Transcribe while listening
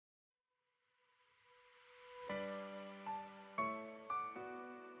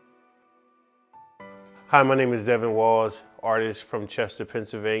Hi, my name is Devon Walls, artist from Chester,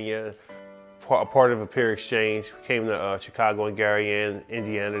 Pennsylvania. A part of a peer exchange, came to Chicago and Darien,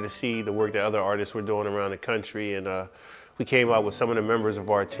 Indiana to see the work that other artists were doing around the country, and we came out with some of the members of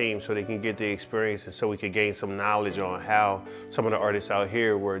our team so they can get the experience and so we could gain some knowledge on how some of the artists out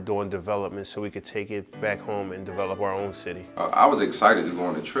here were doing development so we could take it back home and develop our own city. I was excited to go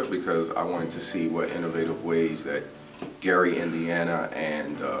on the trip because I wanted to see what innovative ways that Gary, Indiana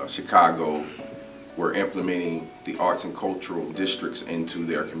and Chicago were implementing the arts and cultural districts into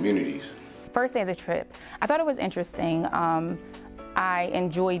their communities. First day of the trip, I thought it was interesting. I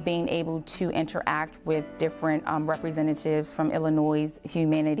enjoyed being able to interact with different representatives from Illinois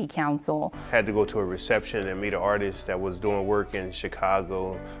Humanity Council. Had to go to a reception and meet an artist that was doing work in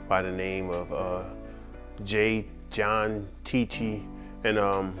Chicago by the name of John Teachy,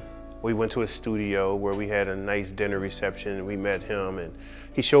 and we went to a studio where we had a nice dinner reception and we met him, and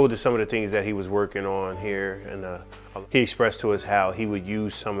he showed us some of the things that he was working on here, and he expressed to us how he would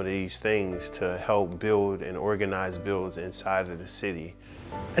use some of these things to help build and organize builds inside of the city.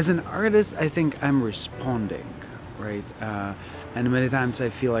 As an artist, I think I'm responding, right? And many times I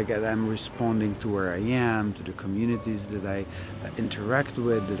feel like I'm responding to where I am, to the communities that I interact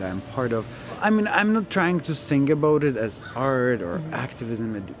with, that I'm part of. I mean, I'm not trying to think about it as art or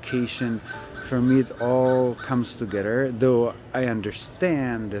activism, education. For me, it all comes together, though I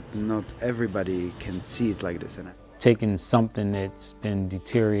understand that not everybody can see it like this. Taking something that's been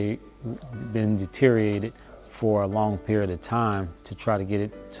deteriorated for a long period of time to try to get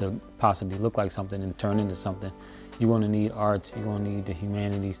it to possibly look like something and turn into something. You're going to need arts, you're going to need the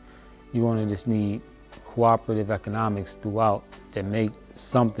humanities, you're going to just need cooperative economics throughout that make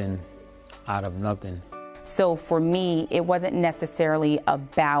something out of nothing. So for me, it wasn't necessarily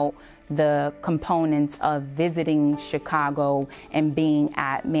about the components of visiting Chicago and being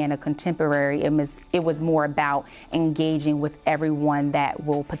at Manna Contemporary. It was more about engaging with everyone that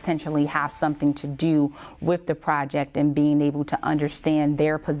will potentially have something to do with the project and being able to understand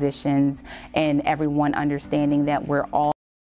their positions, and everyone understanding that we're all